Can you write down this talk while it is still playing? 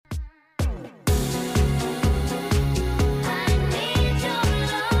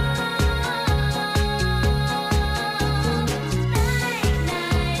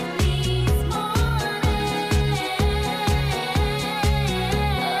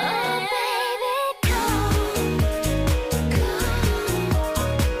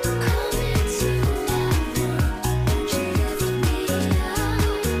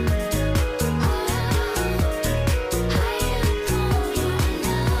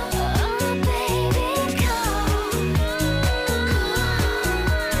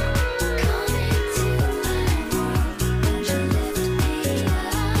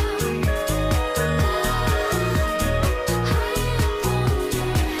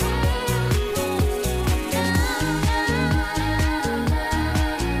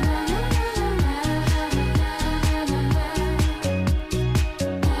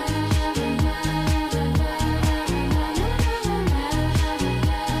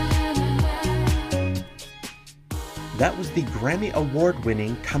That was the Grammy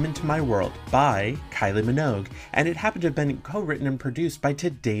Award-winning Come Into My World by Kylie Minogue, and it happened to have been co-written and produced by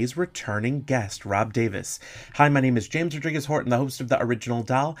today's returning guest, Rob Davis. Hi, my name is James Rodriguez Horton, the host of The Original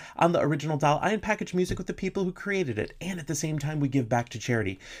Doll. On The Original Doll, I unpackage music with the people who created it, and at the same time, we give back to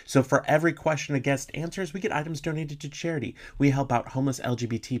charity. So for every question a guest answers, we get items donated to charity. We help out homeless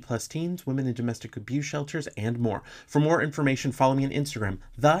LGBT plus teens, women in domestic abuse shelters, and more. For more information, follow me on Instagram,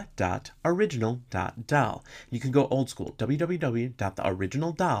 the.original.doll. You can go old school,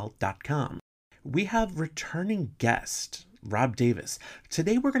 www.theoriginaldoll.com. We have returning guest Rob Davis.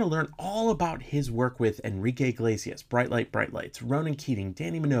 Today we're going to learn all about his work with Enrique Iglesias, Bright Lights, Ronan Keating,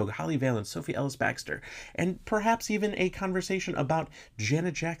 Danny Minogue, Holly Valance, Sophie Ellis-Bextor, and perhaps even a conversation about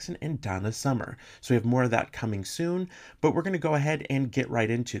Janet Jackson and Donna Summer. So we have more of that coming soon, but we're going to go ahead and get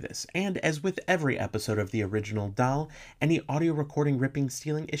right into this. And as with every episode of The Original Doll, any audio recording, ripping,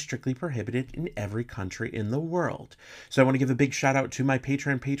 stealing is strictly prohibited in every country in the world. So I want to give a big shout out to my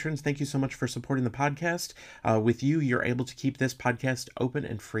Patreon patrons. Thank you so much for supporting the podcast. With you, you're able to keep this podcast open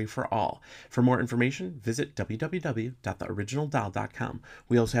and free for all. For more information, visit www.theoriginaldoll.com.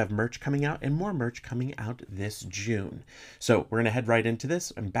 We also have merch coming out and more merch coming out this June. So we're going to head right into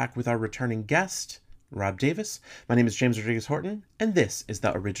this. I'm back with our returning guest, Rob Davis. My name is James Rodriguez Horton, and this is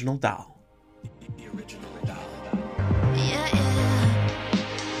The Original Doll. The Original Doll. Yeah, yeah.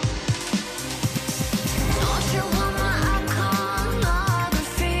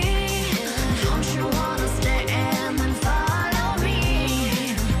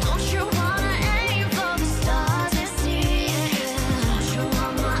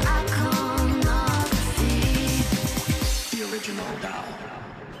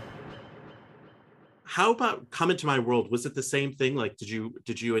 How about Come Into My World? Was it the same thing? Like, did you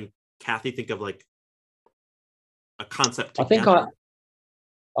and Kathy think of like a concept together?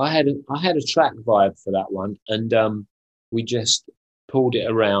 I think I had a track vibe for that one, and we just pulled it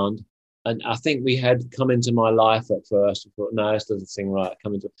around. And I think we had Come Into My Life at first. I thought, no, this doesn't seem right.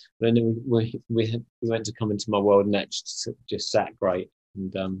 And then we went to Come Into My World, and that just sat great.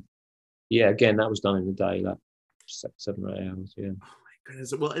 And yeah, again, that was done in a day, like 7 or 8 hours. Yeah.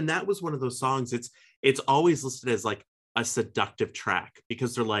 Goodness. Well, and that was one of those songs, it's always listed as like a seductive track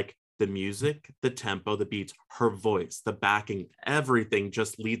because they're like the music, the tempo, the beats, her voice, the backing, everything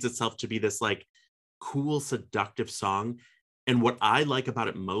just leads itself to be this like cool, seductive song. And what I like about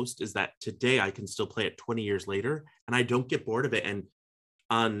it most is that today I can still play it 20 years later and I don't get bored of it. And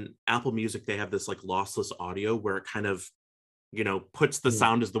on Apple Music, they have this like lossless audio where it kind of, puts the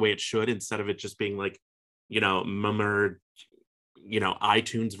sound as the way it should instead of it just being like, murmured,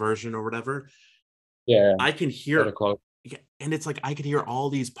 iTunes version or whatever. Yeah, I can hear, and it's like I can hear all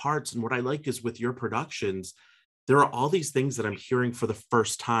these parts. And what I like is with your productions, there are all these things that I'm hearing for the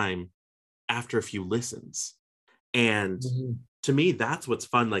first time after a few listens. And to me, that's what's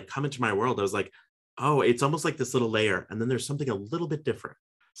fun. Like Come Into My World, I was like, oh, it's almost like this little layer, and then there's something a little bit different,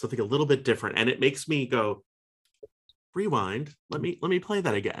 and it makes me go, rewind. Let me play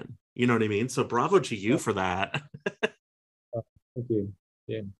that again. You know what I mean? So bravo to you for that. Thank you.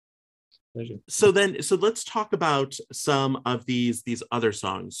 Yeah. Pleasure. So let's talk about some of these other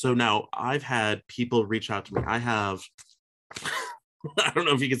songs. So now I've had people reach out to me. I have, I don't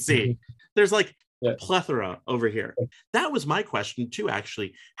know if you can see, there's like a plethora over here. That was my question too,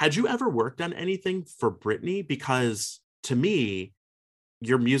 actually. Had you ever worked on anything for Britney? Because to me,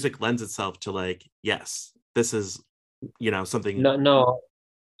 your music lends itself to like, yes, this is, something. No.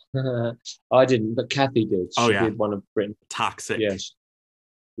 I didn't, but Kathy did. She did one of Britain. Toxic. Yes.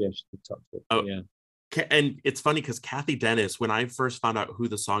 Yes, Toxic. Oh, yeah. And it's funny because Kathy Dennis, when I first found out who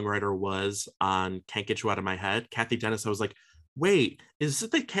the songwriter was on Can't Get You Out of My Head, Kathy Dennis, I was like, wait, is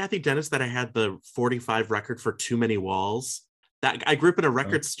it the Kathy Dennis that I had the 45 record for Too Many Walls? That I grew up in a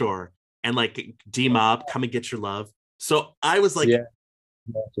record store and like D-Mob, Come and Get Your Love. So I was like,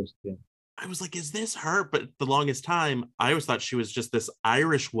 I was like, is this her? But the longest time, I always thought she was just this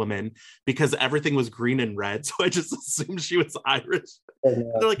Irish woman because everything was green and red. So I just assumed she was Irish.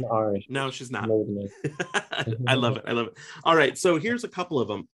 No, they're like, Irish. No, she's not. I love it. All right. So here's a couple of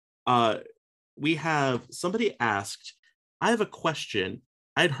them. We have somebody asked, I have a question.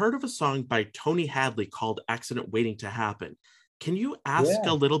 I had heard of a song by Tony Hadley called Accident Waiting to Happen. Can you ask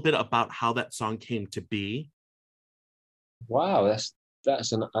a little bit about how that song came to be? Wow,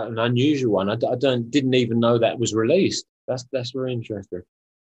 that's an unusual one. I didn't even know that was released. That's very interesting.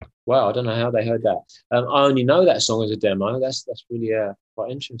 Wow, I don't know how they heard that. I only know that song as a demo. That's really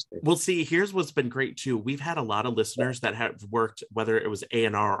quite interesting. Well, see, here's what's been great too. We've had a lot of listeners that have worked, whether it was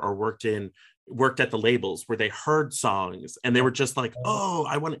A&R or worked in worked at the labels where they heard songs and they were just like, oh,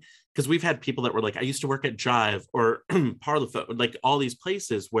 I want to, because we've had people that were like, I used to work at Jive or Parlophone, like all these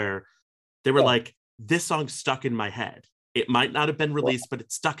places where they were Yeah. like, this song stuck in my head. It might not have been Well, released, but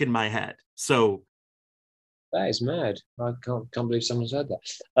it's stuck in my head. So that is mad. I can't believe someone said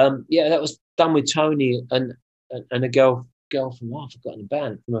that. Yeah, that was done with Tony and a girl from I've forgotten the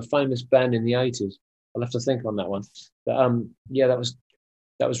band from a famous band in the 80s. I'll have to think on that one. But yeah, that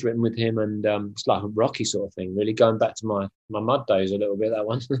was written with him, and it's like a Rocky sort of thing, really going back to my mud days a little bit. That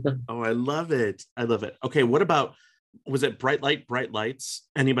one. oh, I love it. I love it. Okay, what about, was it Bright Light, Bright Lights?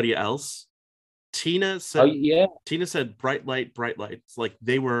 Anybody else? Tina Oh said yeah, Tina said Bright Light, Bright Lights. Like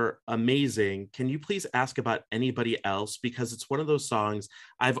they were amazing. Can you please ask about anybody else? Because it's one of those songs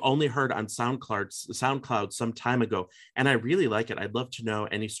I've only heard on SoundCloud some time ago, and I really like it. I'd love to know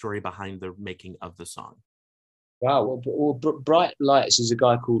any story behind the making of the song. wow. Bright Lights is a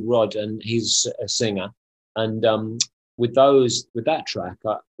guy called Rod, and he's a singer. And with that track,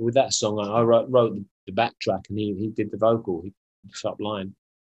 with that song, I wrote the backtrack, and he did the vocal. He top line,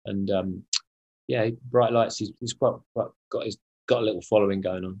 and yeah, Bright Lights. He's quite got a little following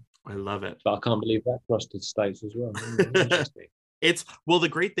going on. I love it. But I can't believe that crossed the states as well. Interesting. It's, well, the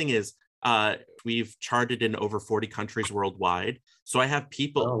great thing is we've charted in over 40 countries worldwide. So I have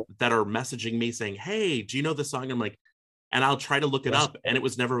people Oh, that are messaging me saying, hey, do you know this song? I'm like, and I'll try to look it that's up, and it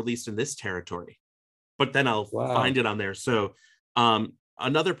was never released in this territory, but then I'll wow. find it on there. So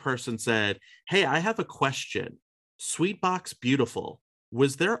another person said, hey, I have a question. Sweetbox Beautiful,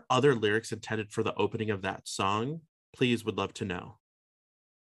 was there other lyrics intended for the opening of that song? Please, would love to know.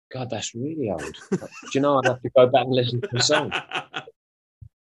 God, that's really old. Do you know I'd have to go back and listen to the song?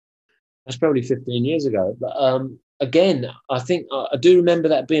 That's probably 15 years ago. But again, I think I do remember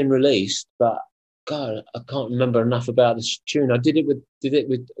that being released, but God, I can't remember enough about this tune. I did it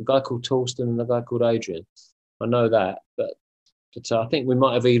with a guy called Torsten and a guy called Adrian. I know that, but I think we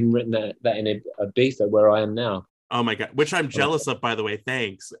might have even written that in a Ibiza where I am now. Oh my God, which I'm jealous of, by the way.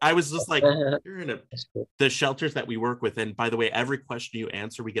 Thanks. I was just like, you're in Cool. the shelters that we work with. And by the way, every question you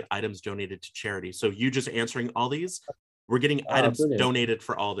answer, we get items donated to charity. So you just answering all these, we're getting items Brilliant. donated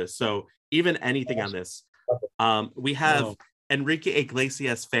for all this. So even anything on this. We have Oh, Enrique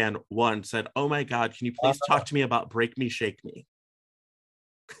Iglesias fan one said, oh my God, can you please talk to me about Break Me, Shake Me?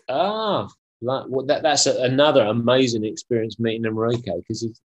 ah, like well, that's another amazing experience meeting Enrique because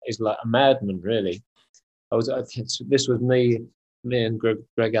he's like a madman, really. This was me and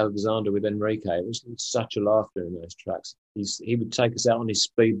Greg Alexander with Enrique. It was such a laugh during those tracks. He would take us out on his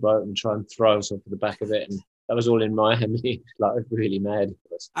speedboat and try and throw us off the back of it, and that was all in Miami. Like really mad.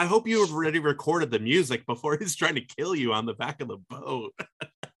 I hope you have already recorded the music before he's trying to kill you on the back of the boat.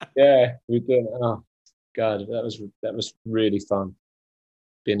 Yeah, we did. Oh God, that was really fun.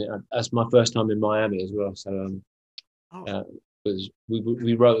 That's my first time in Miami as well. So Oh, uh,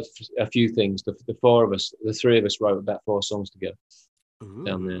 we wrote a few things. The four of us, the three of us, wrote about 4 songs together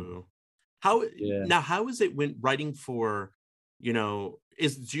down there. ooh. How Yeah. now? How is it when writing for? Do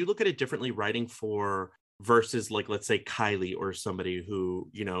you look at it differently writing for versus like let's say Kylie or somebody who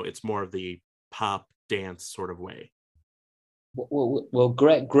it's more of the pop dance sort of way? Well,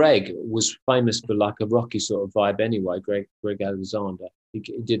 Greg was famous for like a rocky sort of vibe anyway. Greg Alexander. He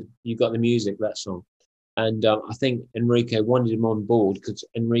did. You got the music that song, and I think Enrique wanted him on board because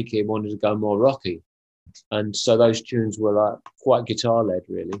Enrique wanted to go more rocky, and so those tunes were like quite guitar led,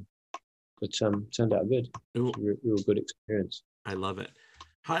 really. But turned out good. Ooh, It's a real good experience. I love it.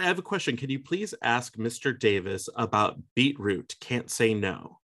 Hi, I have a question. Can you please ask Mr. Davis about Beetroot? Can't say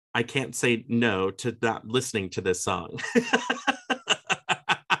no. I can't say no to not listening to this song.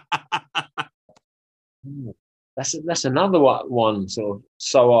 Mm. That's another one sort of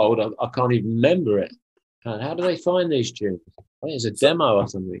so old I can't even remember it. How do they find these tunes? I think it's a So, demo or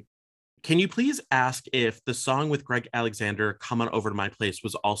something. can you please ask if the song with Greg Alexander, Come On Over to My Place,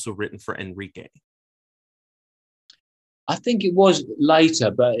 was also written for Enrique? I think it was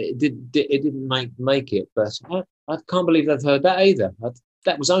later, but it didn't make it. But I can't believe I've heard that either.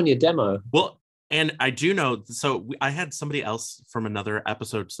 That was only a demo. Well, and I do know, so I had somebody else from another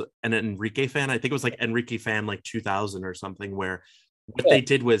episode, an Enrique fan. I think it was like Enrique fan like 2000 or something, where what Yeah, they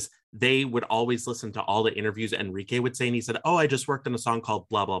did was they would always listen to all the interviews Enrique would say, and he said, "Oh, I just worked on a song called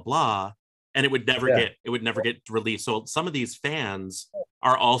blah blah blah," and yeah. it would never get released. So some of these fans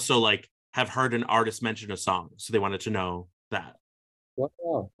are also like have heard an artist mention a song, so they wanted to know that.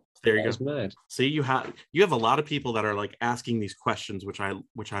 Wow, There you that go. is mad. See, you have a lot of people that are like asking these questions, which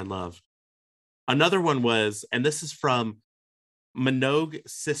I love. Another one was, and this is from Minogue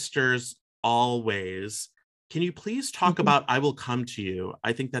Sisters Always. Can you please talk about I Will Come to You?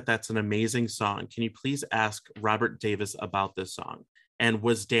 I think that that's an amazing song. Can you please ask Robert Davis about this song? And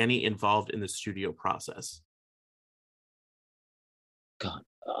was Danny involved in the studio process? God,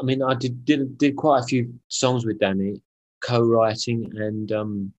 I mean, I did quite a few songs with Danny, co-writing,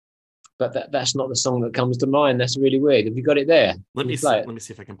 and but that's not the song that comes to mind. That's really weird. Have you got it there? Let Can me you see, play it? let me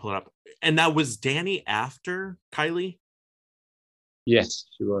see if I can pull it up. And now was Danny after Kylie? Yes,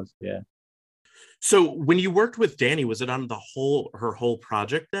 she was. Yeah. So when you worked with Danny, was it on her whole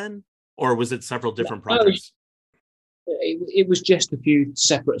project then? Or was it several different No, projects? it was just a few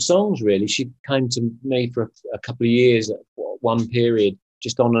separate songs, really. She came to me for a couple of years at one period,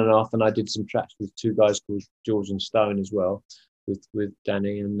 just on and off, and I did some tracks with two guys called George and Stone as well, with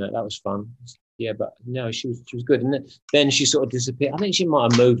Danny, and that was fun. Yeah, but no, she was good, and then she sort of disappeared. I think she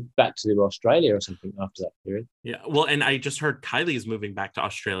might have moved back to Australia or something after that period. Yeah. Well, and I just heard Kylie's moving back to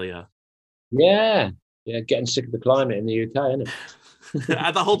Australia. Yeah, yeah, getting sick of the climate in the UK, isn't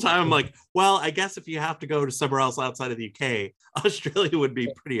it? The whole time I'm like, well, I guess if you have to go to somewhere else outside of the UK, Australia would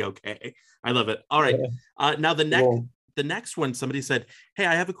be pretty okay. I love it. All right. Yeah. Now Well, the next one, somebody said, hey,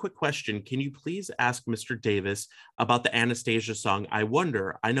 I have a quick question. Can you please ask Mr. Davis about the Anastasia song? I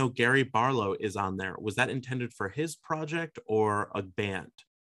wonder, I know Gary Barlow is on there. Was that intended for his project or a band?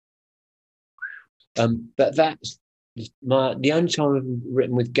 but that's the only time I've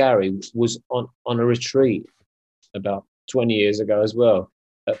written with Gary was on a retreat about 20 years ago as well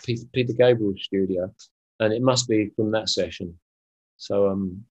at Peter Gabriel's studio, and it must be from that session. So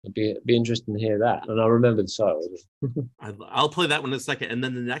it'd be interesting to hear that, and I remember the title. I'll play that one in a second. And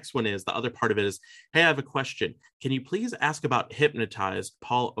then the next one is the other part of it is, hey, I have a question. Can you please ask about Hypnotized,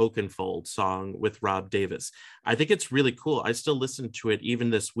 Paul Oakenfold song with Rob Davis? I think it's really cool. I still listen to it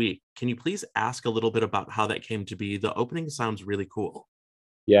even this week. Can you please ask a little bit about how that came to be? The opening sounds really cool.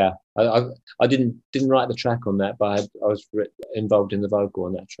 Yeah, I didn't write the track on that, but I was involved in the vocal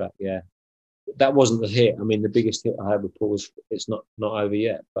on that track. Yeah, that wasn't the hit. I mean, the biggest hit I had with Paul was "It's Not Over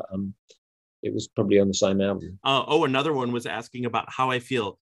Yet," but it was probably on the same album. Another one was asking about How I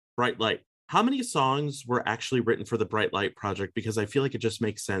Feel, Bright Light. How many songs were actually written for the Bright Light project? Because I feel like it just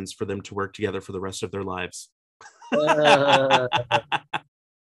makes sense for them to work together for the rest of their lives. Uh,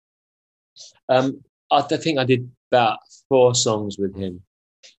 I think I did about 4 songs with him.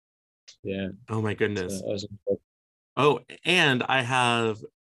 Yeah. Oh my So goodness. I was, Oh, and I have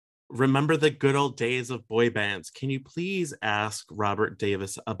Remember the Good Old Days of Boy Bands. Can you please ask Robert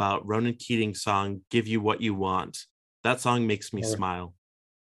Davis about Ronan Keating's song Give You What You Want? That song makes me smile.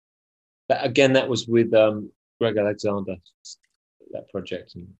 again, that was with Greg Alexander, that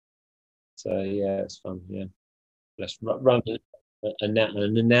project. And so yeah, it's fun. Yeah. Let's run an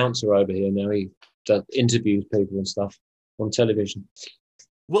announcer over here now. He does interviews people and stuff on television.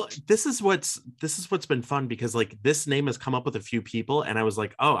 Well, this is what's been fun because like this name has come up with a few people, and I was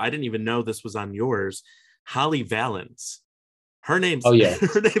like, oh, I didn't even know this was on yours. Holly Valance. Her name's Oh yeah.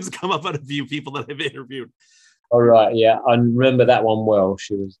 her name's come up on a few people that I've interviewed. All right. Yeah, I remember that one well.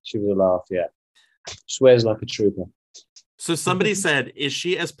 She was a laugh. Yeah, swears like a trooper. So somebody said, is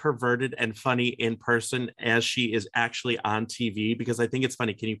she as perverted and funny in person as she is actually on TV? Because I think it's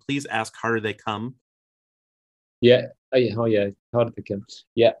funny. Can you please ask Harder They Come? Yeah. Oh yeah. Oh yeah. Hard to pick him.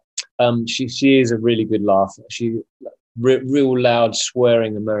 Yeah. She is a really good laugh. She real loud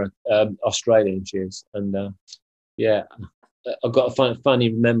swearing American Australian she is, and yeah, I've got a funny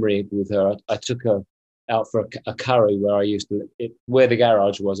memory with her. I took her out for a curry where I used to where the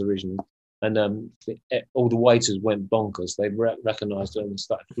garage was originally, and all the waiters went bonkers. They recognised her and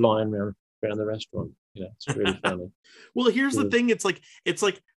started flying around the restaurant. You know, it's really funny. Well, here's the thing. It's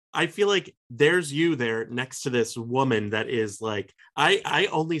like I feel like there's you there next to this woman that is like I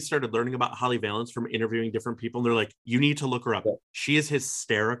only started learning about Holly Valance from interviewing different people, and they're like, you need to look her up. Yeah. She is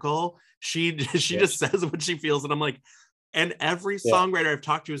hysterical. She Yeah. just says what she feels, and I'm like, and every Yeah. songwriter I've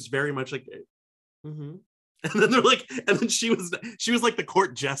talked to is very much like, mm-hmm. And then they're like, and then she was like the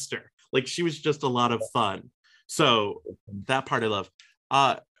court jester. Like she was just a lot of fun. So that part I love.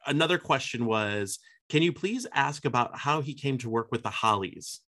 Another question was, can you please ask about how he came to work with the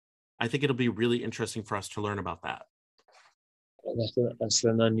Hollies? I think it'll be really interesting for us to learn about that. That's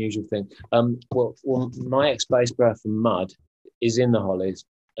an unusual thing. Well, my ex-bass player from Mud is in the Hollies,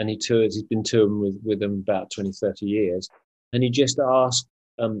 and he tours. He's been touring with them about 20, 30 years, and he just asked.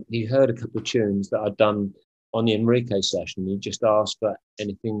 He heard a couple of tunes that I'd done on the Enrique session. He just asked for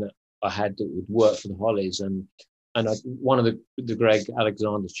anything that I had that would work for the Hollies, and one of the Greg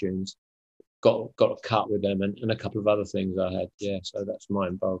Alexander tunes got a cut with them, and a couple of other things I had. Yeah, so that's my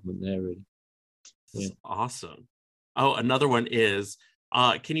involvement there, really. Yeah. Awesome. Oh, another one is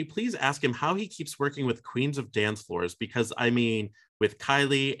Can you please ask him how he keeps working with queens of dance floors? Because I mean, with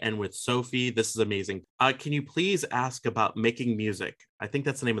Kylie and with Sophie, this is amazing. Can you please ask about making music? I think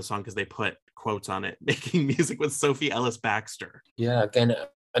that's the name of the song because they put quotes on it. Making music with Sophie Ellis Baxter. Yeah, again,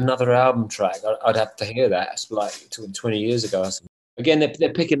 another album track. I'd have to hear that. It's like 20 years ago. Again,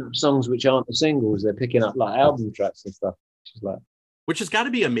 they're picking up songs which aren't the singles. They're picking up like album tracks and stuff. Which has got to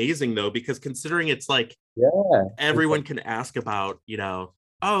be amazing though, because considering it's like yeah, everyone can ask about,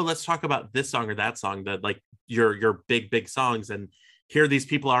 oh, let's talk about this song or that song, that like your big songs, and here these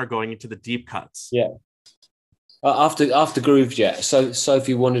people are going into the deep cuts. Yeah. After Groove Jet, so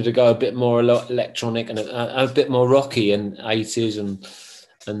Sophie wanted to go a bit more electronic and a bit more rocky in 80s,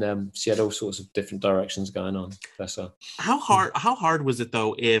 and she had all sorts of different directions going on. That's How hard was it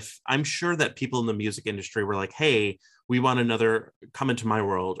though? If I'm sure that people in the music industry were like, "Hey, we want another Come Into My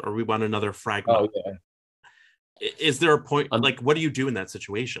World," or "We want another Fragment." Oh yeah. Is there a point like what do you do in that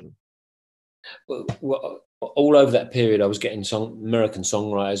situation? Well, all over that period, I was getting American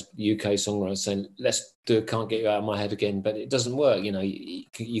songwriters, UK songwriters saying, "Let's do it, Can't Get You Out of My Head Again," but it doesn't work.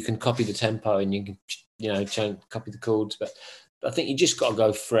 You can copy the tempo and you can copy the chords, but I think you just got to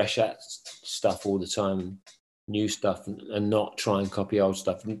go fresh at stuff all the time, new stuff, and not try and copy old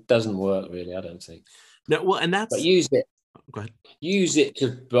stuff. It doesn't work really, I don't think. No, well, and that's but use it. Go ahead. Use it to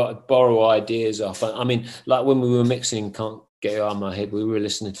borrow ideas off. I mean, like when we were mixing Can't Get You Out of My Head, we were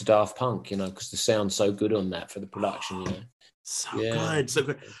listening to Daft Punk, because the sound's so good on that for the production, So good.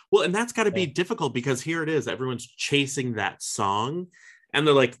 Well, and that's got to be difficult because here it is, everyone's chasing that song, and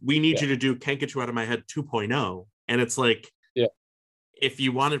they're like, "We need you to do Can't Get You Out of My Head 2.0," and it's like, if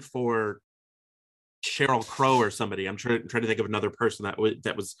you want it for Sheryl Crow or somebody, I'm trying to think of another person that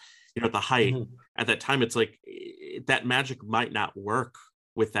was at the height at that time. It's like that magic might not work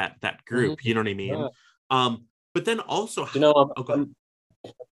with that group. You know what I mean? Yeah. But then also,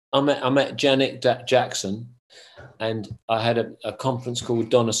 I met Janet Jackson, and I had a conference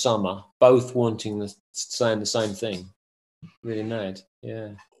called Donna Summer, both wanting saying the same thing. Really mad.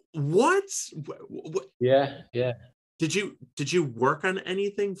 Yeah. What? Yeah. Did you work on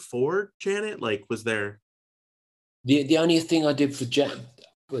anything for Janet? Like, was there? The only thing I did for Janet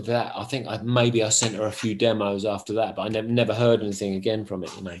with that, I think maybe I sent her a few demos after that, but I never heard anything again from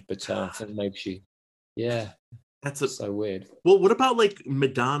it. But I think maybe she, that's so weird. Well, what about like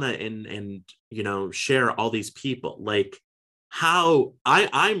Madonna and Cher, all these people? Like, how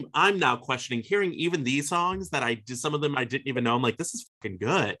I'm now questioning hearing even these songs that I did. Some of them I didn't even know. I'm like, this is fucking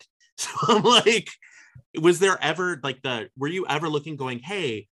good. So I'm like, was there ever like were you ever looking going,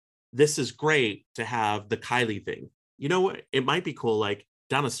 hey, this is great to have the Kylie thing? You know what? It might be cool. Like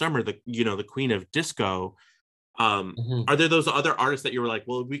Donna Summer, the queen of disco. Are there those other artists that you were like,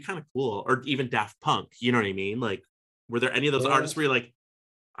 well, it'd be kind of cool? Or even Daft Punk, you know what I mean? Like, were there any of those artists where you're like,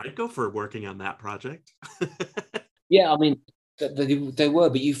 I'd go for working on that project? Yeah, I mean, they were,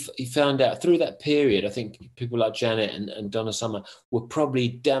 but you found out through that period, I think people like Janet and Donna Summer were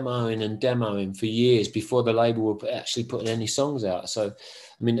probably demoing for years before the label were actually putting any songs out. So,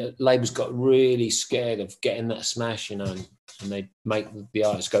 I mean, labels got really scared of getting that smash, and they make the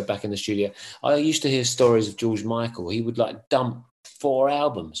artists go back in the studio. I used to hear stories of George Michael. He would like dump 4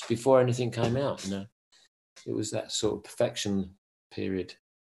 albums before anything came out, It was that sort of perfection period.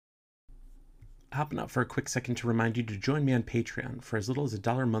 Hopping up for a quick second to remind you to join me on Patreon. For as little as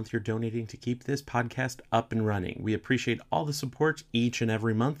 $1 a month, you're donating to keep this podcast up and running. We appreciate all the support each and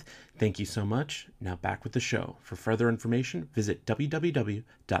every month. Thank you so much. Now back with the show. For further information, visit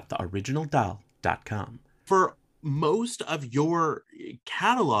www.theoriginaldoll.com. For most of your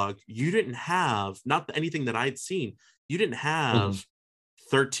catalog, you didn't have, not anything that I'd seen, you didn't have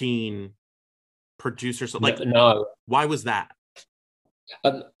 13 producers. Like, no. Why was that?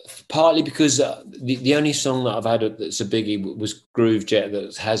 Partly because the only song that I've had that's a biggie was Groove Jet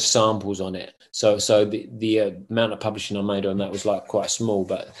that has samples on it. So the amount of publishing I made on that was like quite small.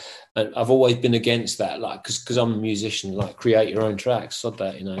 But I've always been against that, like because I'm a musician, like create your own tracks, so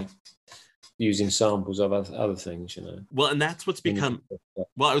that using samples of other things, Well, and that's what's become.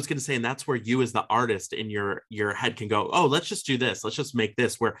 Well, I was going to say, and that's where you as the artist in your head can go, oh, let's just do this. Let's just make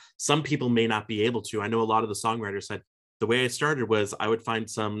this, where some people may not be able to. I know a lot of the songwriters said, the way I started was I would find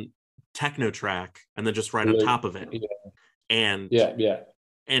some techno track and then just write on top of it. And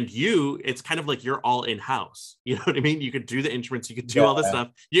it's kind of like you're all in-house. You know what I mean? You could do the instruments, you could do all this stuff.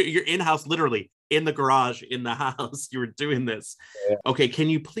 You're in-house, literally in the garage, in the house. You were doing this. Yeah. Okay, can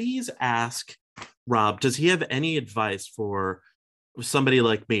you please ask Rob, does he have any advice for somebody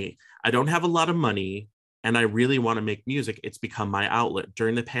like me? I don't have a lot of money and I really want to make music. It's become my outlet.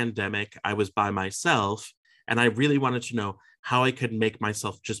 During the pandemic, I was by myself. And I really wanted to know, how I could make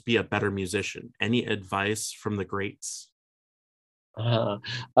myself just be a better musician. Any advice from the greats? Uh,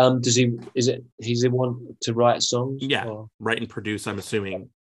 he's the one to write songs Yeah, or write and produce, I'm assuming.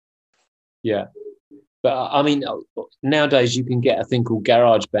 yeah. But I mean, nowadays you can get a thing called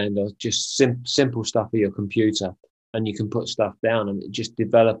GarageBand or just simple stuff for your computer, and you can put stuff down and just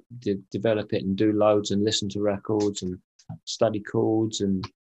develop it and do loads and listen to records and study chords and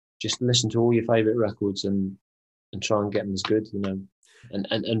just listen to all your favorite records and try and get them as good, you know.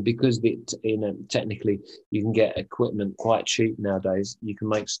 And because technically you can get equipment quite cheap nowadays, you can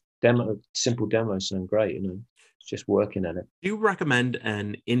make simple demos sound great, you know. It's just working at it. Do you recommend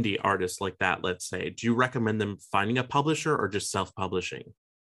an indie artist like that, let's say, do you recommend them finding a publisher or just self-publishing?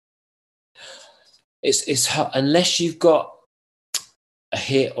 It's hard, unless you've got a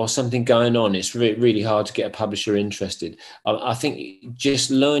hit or something going on. It's really hard to get a publisher interested. I think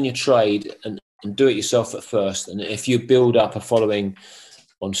just learn your trade and do it yourself at first. And if you build up a following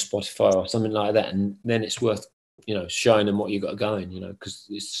on Spotify or something like that, and then it's worth, you know, showing them what you got going, you know, because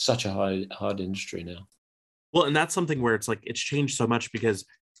it's such a hard industry now. Well, and that's something where it's like it's changed so much because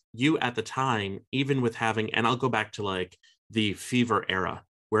you at the time, even with having, and I'll go back to like the Fever era,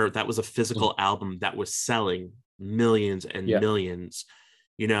 where that was a physical album that was selling millions and Yeah. millions.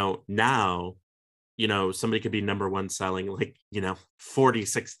 You know, now, you know, somebody could be number one selling like, you know,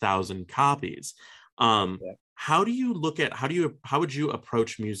 46,000 copies. Yeah. How do you look at how would you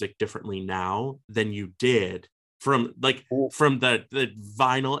approach music differently now than you did from like Well, from the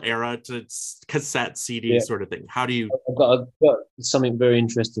vinyl era to cassette CD yeah. sort of thing? How do you I've got something very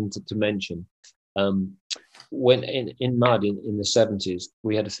interesting to mention. Um, when in Mud in the 70s,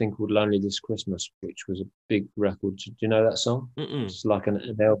 we had a thing called Lonely This Christmas, which was a big record. Do you know that song? Mm-mm. It's like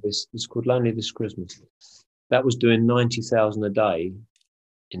an Elvis. It's called Lonely This Christmas. That was doing 90,000 a day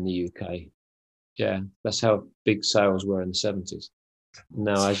in the UK. Yeah, that's how big sales were in the 70s.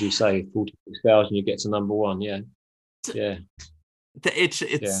 Now, as you say, 46,000, you get to number one. Yeah, yeah, it's yeah.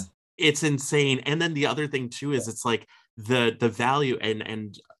 it's it's insane. And then the other thing too is it's like the value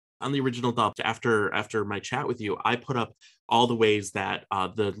and on the original dub after my chat with you, I put up all the ways that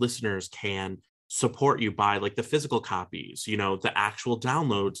the listeners can support you by like the physical copies, you know, the actual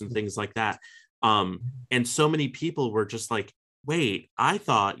downloads and things like that. And so many people were just like, wait, I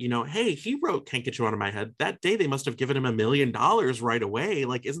thought, you know, hey, he wrote Can't Get You Out of My Head. That day they must have given him $1 million right away.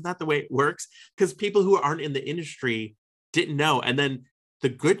 Like, isn't that the way it works? Because people who aren't in the industry didn't know. And then the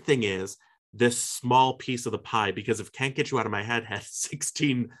good thing is this small piece of the pie, because if Can't Get You Out of My Head had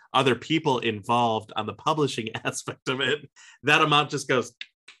 16 other people involved on the publishing aspect of it, that amount just goes.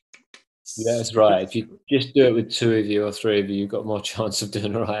 Yeah, that's right. If you just do it with two of you or three of you, you've got more chance of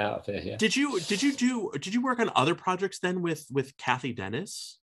doing right out of it. Yeah. Did you work on other projects then with Kathy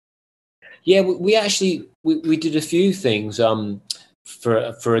Dennis? Yeah, we actually we did a few things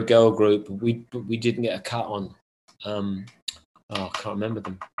for a girl group. We didn't get a cut on. I can't remember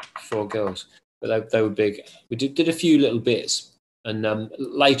them. Four girls, but they were big. We did a few little bits, and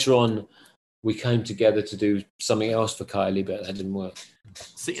later on we came together to do something else for Kylie, but that didn't work.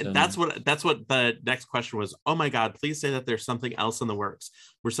 See, that's what the next question was. Oh my God, please say that there's something else in the works.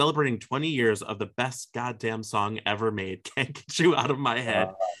 We're celebrating 20 years of the best goddamn song ever made. Can't Get You Out of My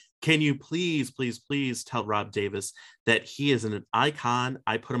Head. Can you please tell Rob Davis that he is an icon?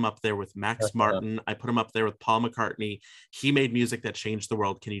 I put him up there with Max Martin. I put him up there with Paul McCartney. He made music that changed the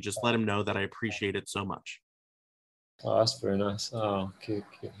world. Can you just let him know that I appreciate it so much? Oh, that's very nice. Oh, cute,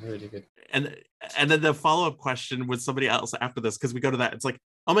 really good. And then the follow-up question was somebody else after this, because we go to that. It's like,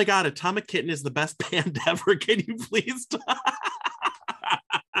 oh my God, Atomic Kitten is the best band ever. Can you please?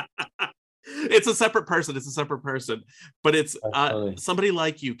 It's a separate person. But it's Somebody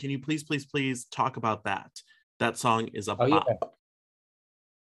Like You. Can you please talk about that? That song is a bop.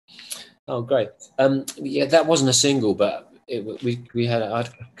 Yeah. Oh, great. Yeah, that wasn't a single, but I had a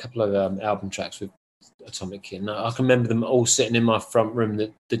couple of album tracks with Atomic Kitten. I can remember them all sitting in my front room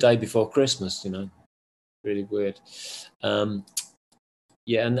the day before Christmas. You know, really weird.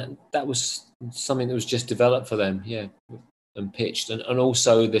 Yeah, and that was something that was just developed for them. Yeah, and pitched, and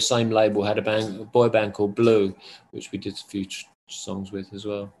also the same label had a boy band called Blue, which we did a few songs with as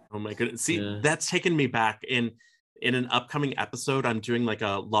well. Oh my goodness! See, that's taken me back. In an upcoming episode, I'm doing like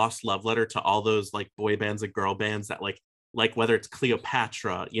a lost love letter to all those like boy bands and girl bands that like whether it's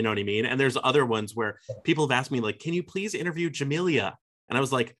Cleopatra, you know what I mean? And there's other ones where people have asked me like, can you please interview Jamelia? And I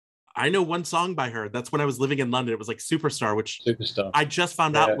was like, I know one song by her. That's when I was living in London. It was like Superstar, which I just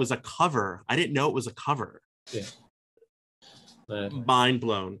found out was a cover. I didn't know it was a cover. Yeah. Mind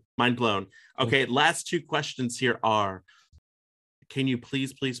blown. Okay, last two questions here are, can you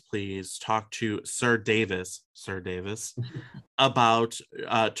please talk to Sir Davis, about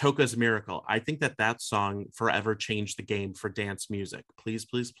Toka's Miracle? I think that song forever changed the game for dance music. Please.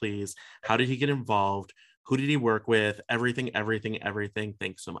 How did he get involved? Who did he work with? Everything.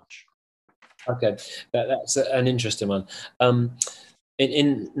 Thanks so much. Okay, that's an interesting one.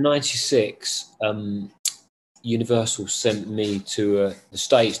 In '96, Universal sent me to the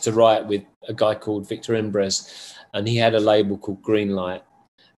States to write with a guy called Victor Imbres, and he had a label called Greenlight,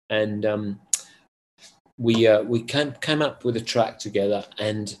 and we came up with a track together,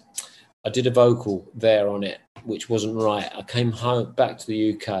 and I did a vocal there on it, which wasn't right. I came home back to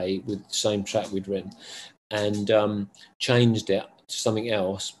the UK with the same track we'd written, and changed it to something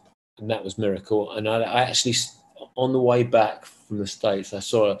else, and that was Miracle. And I actually, on the way back from the States, I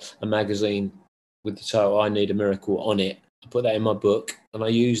saw a magazine with the title "I Need a Miracle" on it. I put that in my book, and I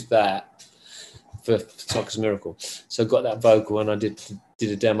used that for Toka's Miracle. So I got that vocal, and I did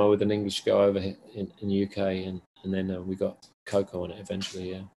a demo with an English girl over here in the UK, and then we got Coco on it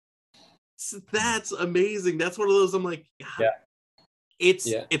eventually. Yeah. So that's amazing. That's one of those I'm like, Yeah. It's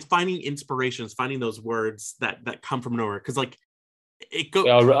finding inspirations, finding those words that come from nowhere. Because like it goes.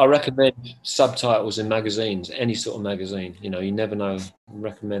 Yeah, I recommend subtitles in magazines, any sort of magazine. You know, you never know. I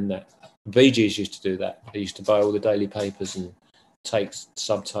recommend that. Bee Gees used to do that. They used to buy all the daily papers and take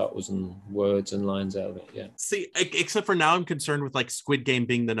subtitles and words and lines out of it. Yeah. See, except for now, I'm concerned with like Squid Game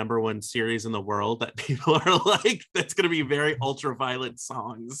being the #1 series in the world that people are like, that's going to be very ultra violent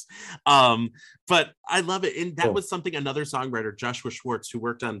songs. But I love it. And that was something another songwriter, Joshua Schwartz, who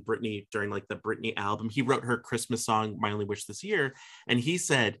worked on Britney during like the Britney album, he wrote her Christmas song, My Only Wish This Year. And he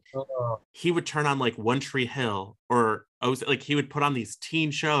said he would turn on like One Tree Hill, or like he would put on these teen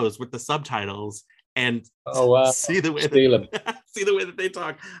shows with the subtitles and see the way that they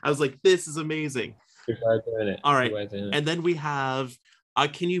talk. I was like, this is amazing. Good way of doing it. All right. And then we have,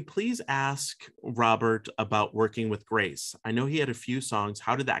 can you please ask Robert about working with Grace? I know he had a few songs.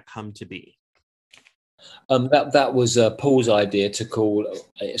 How did that come to be? That was Paul's idea to call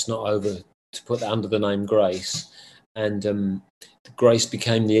It's Not Over, to put that under the name Grace. And Grace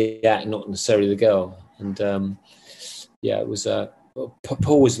became the act, not necessarily the girl. And it was...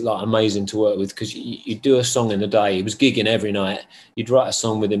 Paul was like amazing to work with, because you'd do a song in a day. He was gigging every night. You'd write a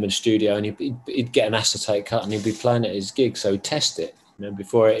song with him in the studio, and he'd get an acetate cut, and he'd be playing at his gig. So he'd test it,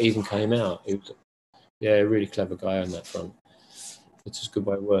 before it even came out. He was, a really clever guy on that front. It's just a good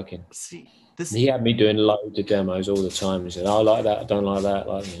way of working. See, he had me doing loads of demos all the time. He said, "I like that. I don't like that."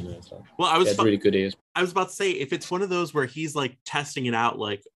 Well, I was had really good ears. I was about to say, if it's one of those where he's like testing it out,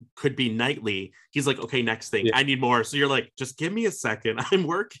 like could be nightly, he's like, okay, next thing, I need more. So you're like, just give me a second, I'm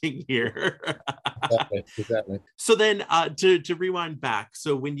working here. Exactly. So then to rewind back,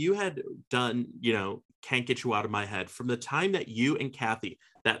 so when you had done, Can't Get You Out of My Head, from the time that you and Kathy,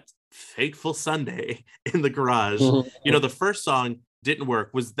 that fateful Sunday in the garage, the first song didn't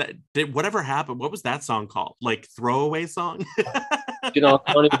work. Did whatever happened? What was that song called? Like throwaway song? I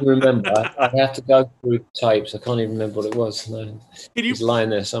can't even remember. I have to go through tapes. I can't even remember what it was. No, it's lying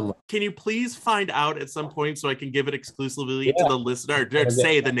there somewhere. Can you please find out at some point so I can give it exclusively to the listener, or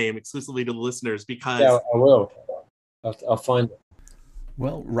say the name exclusively to the listeners? Because I will. I'll find it.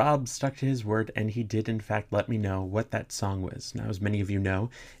 Well, Rob stuck to his word, and he did, in fact, let me know what that song was. Now, as many of you know,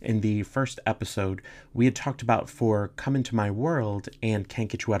 in the first episode, we had talked about for Come Into My World and Can't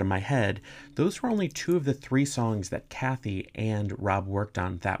Get You Out of My Head. Those were only 2 of the 3 songs that Kathy and Rob worked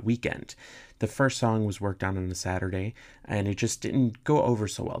on that weekend. The first song was worked on a Saturday, and it just didn't go over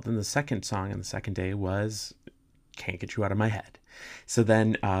so well. Then the second song on the second day was Can't Get You Out of My Head. So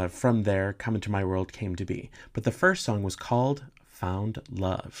then from there, Come Into My World came to be. But the first song was called Found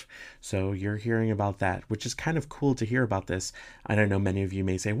Love. So you're hearing about that, which is kind of cool to hear about this. I don't know, many of you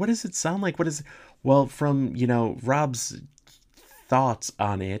may say, what does it sound like? Well, from, Rob's thoughts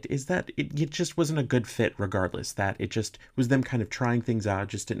on it is that it just wasn't a good fit regardless, that it just was them kind of trying things out,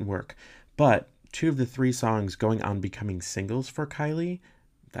 just didn't work. But 2 of the 3 songs going on becoming singles for Kylie,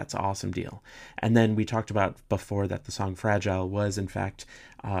 that's an awesome deal. And then we talked about before that the song Fragile was, in fact,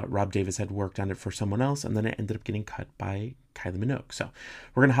 Rob Davis had worked on it for someone else, and then it ended up getting cut by Kylie Minogue. So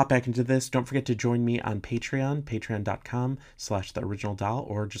we're going to hop back into this. Don't forget to join me on Patreon, patreon.com/theoriginaldoll,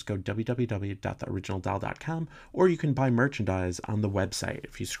 or just go www.theoriginaldoll.com, or you can buy merchandise on the website.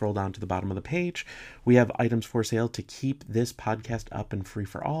 If you scroll down to the bottom of the page, we have items for sale to keep this podcast up and free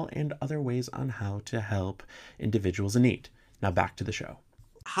for all, and other ways on how to help individuals in need. Now back to the show.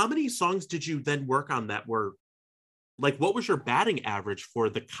 How many songs did you then work on that were, like, what was your batting average for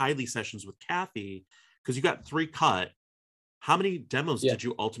the Kylie sessions with Kathy? Because you got 3 cut. How many demos did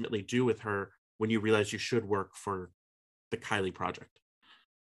you ultimately do with her when you realized you should work for the Kylie project?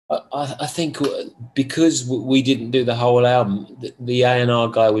 I think because we didn't do the whole album, the A&R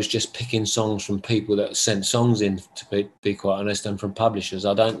guy was just picking songs from people that sent songs in, to be quite honest, and from publishers.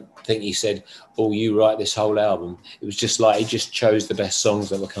 I don't think he said, "Oh, you write this whole album." It was just like he just chose the best songs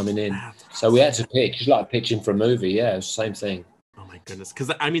that were coming in. That's So we had to pick, just like pitching for a movie. Yeah, it was the same thing. Oh my goodness.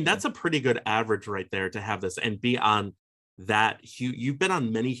 Because I mean, that's a pretty good average right there to have this and be on that huge. You've been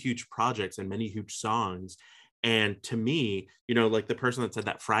on many huge projects and many huge songs. And to me, you know, like the person that said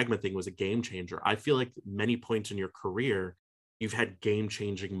that Fragment thing was a game changer. I feel like many points in your career, you've had game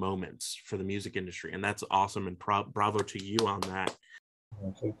changing moments for the music industry. And that's awesome. And bravo to you on that.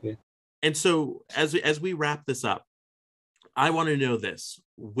 Thank you. And so as we wrap this up, I want to know this.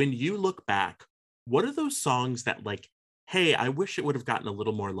 When you look back, what are those songs that like, hey, I wish it would have gotten a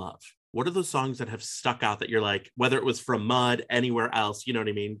little more love? What are those songs that have stuck out that you're like, whether it was from Mud, anywhere else, you know what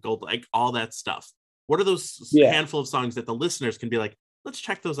I mean? Gold, like all that stuff. What are those handful of songs that the listeners can be like, let's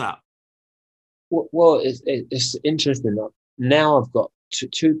check those out? Well, it's interesting. Now I've got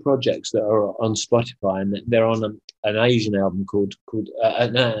two projects that are on Spotify, and they're on an Asian album called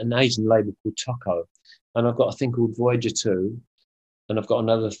an Asian label called Taco, and I've got a thing called Voyager 2, and I've got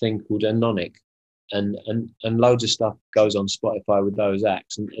another thing called Anonic, and loads of stuff goes on Spotify with those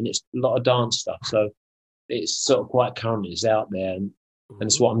acts, and it's a lot of dance stuff. So it's sort of quite current. It's out there, and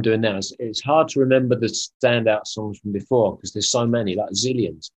it's what I'm doing now. It's hard to remember the standout songs from before because there's so many, like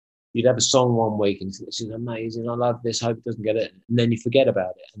zillions. You'd have a song one week and think, this is amazing, I love this, hope it doesn't get it. And then you forget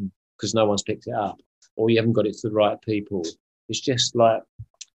about it and because no one's picked it up or you haven't got it to the right people. It's just like,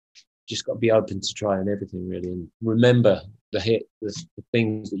 just got to be open to trying everything really and remember the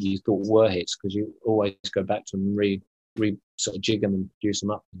things that you thought were hits because you always go back to them and sort of jig them and juice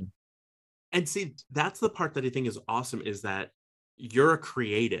them up. You know? And see, that's the part that I think is awesome is that you're a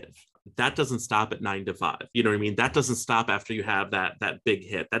creative. That doesn't stop at 9 to 5. You know what I mean? That doesn't stop after you have that big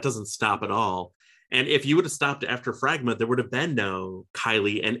hit. That doesn't stop at all. And if you would have stopped after Fragment, there would have been no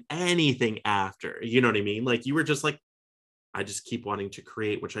Kylie and anything after. You know what I mean? Like you were just like, I just keep wanting to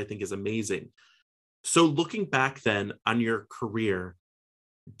create, which I think is amazing. So looking back then on your career,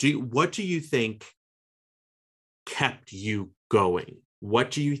 what do you think kept you going? What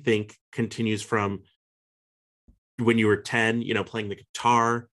do you think continues from when you were 10, you know, playing the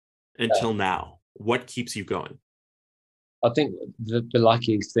guitar until now? What keeps you going? I think the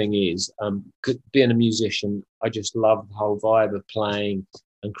lucky thing is being a musician, I just love the whole vibe of playing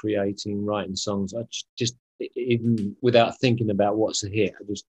and creating, writing songs. I just even without thinking about what's a hit, I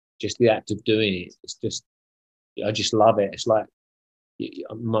just the act of doing it. It's just, I just love it. It's like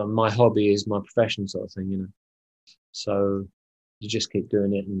my hobby is my profession sort of thing, you know. So you just keep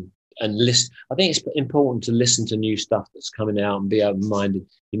doing it and listen. I think it's important to listen to new stuff that's coming out and be open-minded.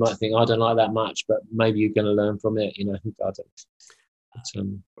 You might think, I don't like that much, but maybe you're going to learn from it. You know, I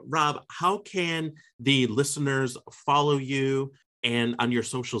don't. Rob, how can the listeners follow you and on your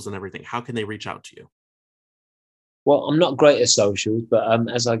socials and everything? How can they reach out to you? Well, I'm not great at socials, but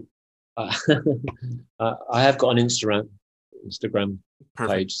as I have got an Instagram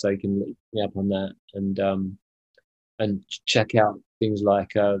Perfect. page, so you can look me up on that and check out things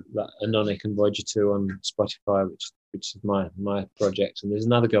like Anonic and Voyager 2 on Spotify, which is my project. And there's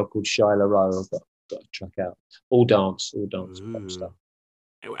another girl called Shyla Rowe I've got to check out. All dance pop stuff.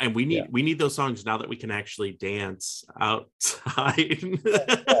 And we need those songs now that we can actually dance outside.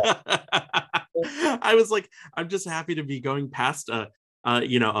 I was like, I'm just happy to be going past a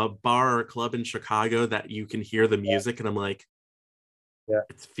bar or a club in Chicago that you can hear the music, and I'm like,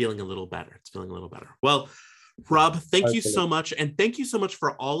 it's feeling a little better. Well, Rob, thank you so much. And thank you so much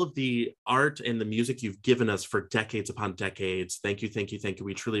for all of the art and the music you've given us for decades upon decades. Thank you.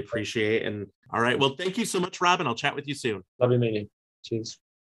 We truly appreciate it. And all right. Well, thank you so much, Rob, and I'll chat with you soon. Lovely meeting. Cheers.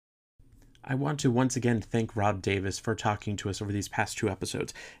 I want to once again thank Rob Davis for talking to us over these past 2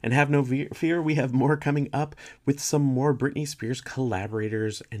 episodes. And have no fear, we have more coming up with some more Britney Spears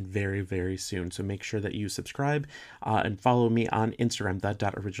collaborators and very, very soon. So make sure that you subscribe and follow me on Instagram,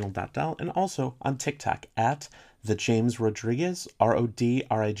 the.original.del, and also on TikTok at the James Rodriguez,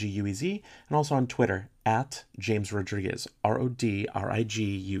 RODRIGUEZ, and also on Twitter at James Rodriguez,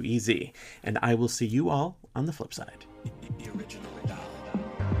 RODRIGUEZ. And I will see you all on the flip side.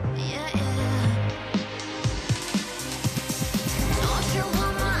 Yeah.